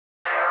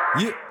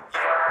Yeah,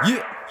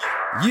 yeah,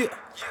 yeah.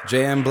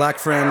 JM Black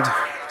Friend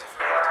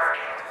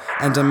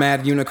and a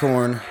mad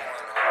unicorn.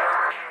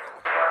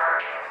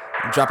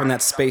 Dropping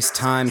that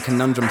space-time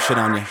conundrum shit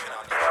on you.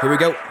 Here we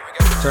go.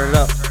 Turn it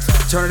up.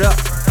 Turn it up.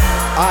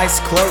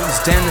 Eyes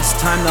closed and it's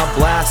time to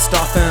blast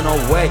off and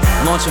away,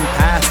 launching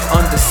past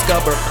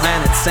undiscovered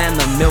planets and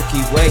the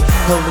Milky Way.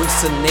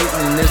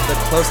 Hallucinating is the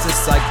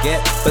closest I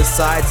get,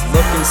 besides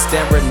looking,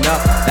 staring up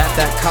at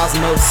that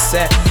cosmos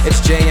set.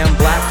 It's JM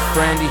Black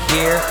Friend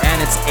here, and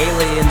it's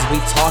aliens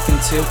we talking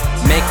to,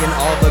 making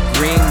all the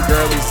green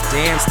girlies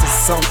dance to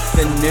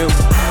something new.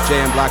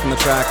 JM Black on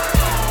the track.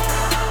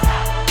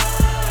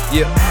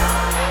 Yeah.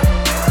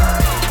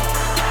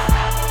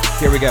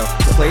 Here we go.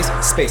 The place,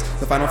 space,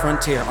 the final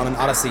frontier on an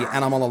odyssey,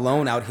 and I'm all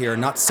alone out here.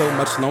 Not so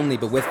much lonely,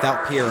 but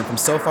without peer. And from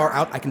so far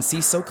out, I can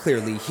see so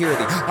clearly. Hear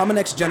thee. I'm a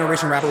next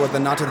generation rapper with a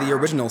nod to the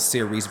original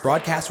series.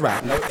 Broadcast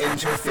rap, no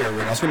interfering.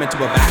 I'll scream into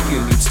a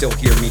vacuum, you'd still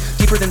hear me.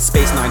 Deeper than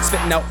Space Nine,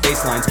 spitting out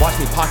bass lines. Watch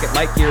me pocket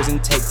light years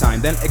and take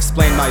time, then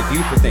explain my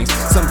view for things.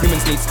 Some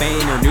humans need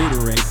spaying or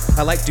neutering.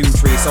 I like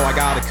Doomtree, so I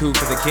got a coup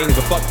for the kings.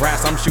 But fuck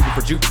brass, I'm shooting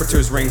for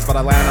Jupiter's rings. But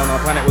I landed on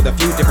a planet with a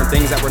few different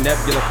things that were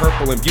nebula,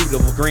 purple, and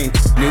beautiful green.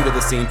 New to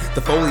the scene,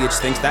 the foliage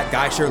thinks that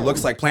guy sure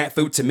looks like plant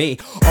food to me.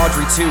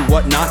 Audrey too,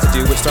 what not to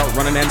do would start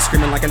running and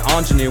screaming like an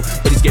ingenue.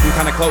 But he's getting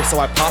kinda close, so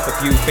I pop a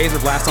few. Phaser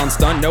blast on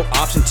stun, no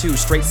option two.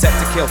 Straight set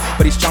to kill,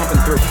 but he's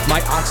chomping through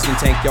my oxygen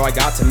tank, yo, I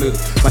got to move.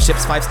 My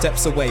ship's 5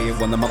 steps away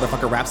when the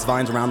motherfucker wraps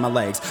vines around my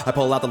legs. I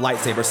pull out the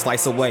lightsaber,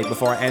 slice away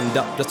before I end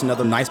up just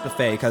another nice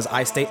buffet. Cause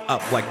I stay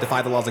up like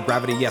defy the laws of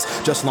gravity, yes.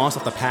 Just launched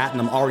off the pad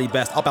and I'm already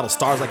best. I'll battle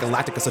stars like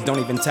Galactica, so don't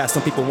even test.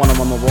 Some people wanna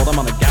run the world, I'm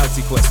on a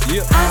galaxy quest,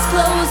 yeah. Eyes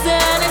closed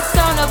and it's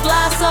time to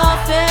blast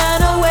off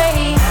and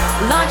away,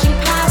 launching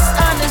past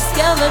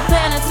undiscovered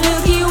planets,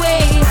 Milky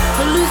Way.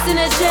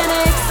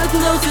 Hallucinogenics, the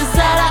closest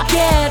that I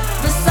get,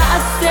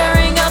 besides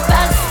staring up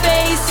at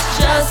space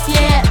just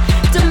yet.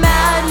 The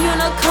mad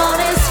unicorn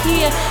is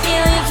here,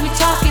 aliens we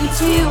talking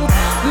to,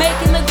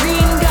 making the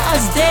green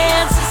gods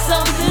dance to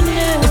something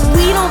new. If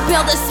we don't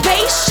build a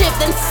spaceship,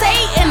 then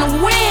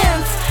Satan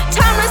wins.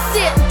 Time to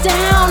sit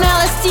down,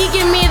 LSD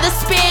give me the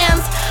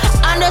spins.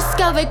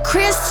 Undiscovered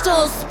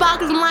crystals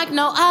sparkling like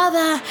no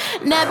other,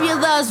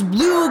 nebulas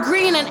blue,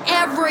 green, and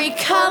every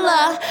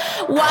color.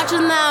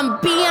 Watching them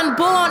being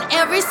born,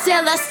 every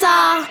stellar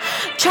star,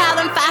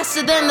 traveling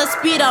faster than the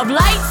speed of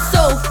light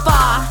so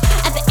far.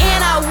 At the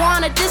end I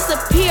wanna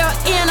disappear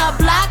in a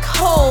black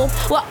hole,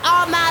 where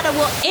all matter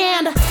will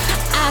end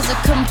as a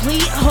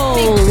complete whole.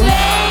 Big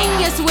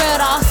Bang is where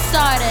it all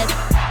started.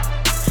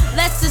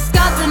 Let's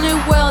discover the new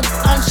world's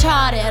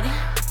uncharted.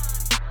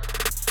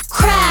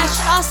 Crash,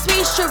 our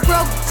spaceship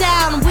broke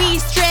down, we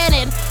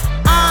stranded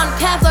on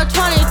Kepler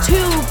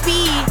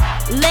 22b,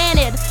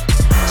 landed.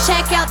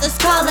 Check out the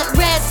scarlet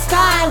red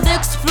sky,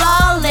 looks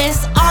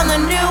flawless on the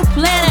new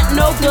planet,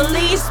 no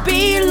police,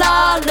 be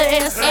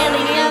lawless.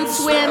 Aliens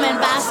swimming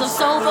past the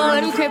sulfur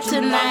and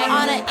kryptonite,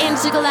 on an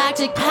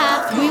intergalactic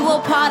path we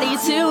will party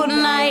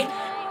tonight.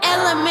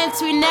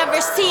 Elements we never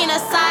seen, a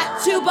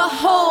sight to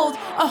behold,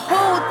 a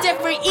whole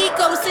different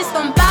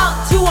ecosystem about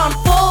to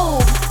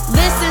unfold.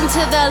 Listen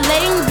to the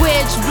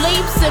language,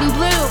 bleeps and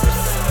bloops,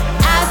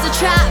 as the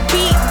trap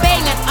beat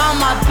banging on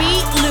my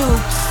beat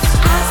loops.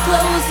 Eyes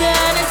closed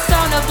and it's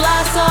time to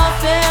blast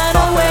off and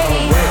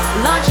away,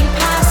 launching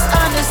past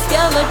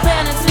undiscovered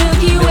planets,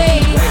 Milky Way.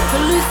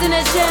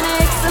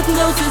 Hallucinogenics, the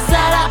closest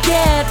that I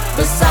get,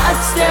 besides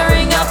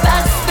staring up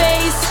at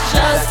space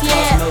just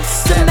yet.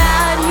 The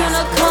mad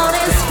unicorn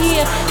is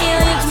here,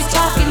 aliens we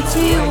talking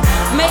to,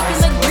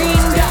 making the green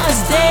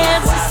gods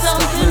dance to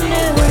something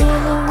new.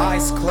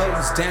 Eyes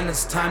closed and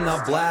it's time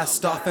to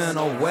blast off and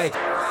away,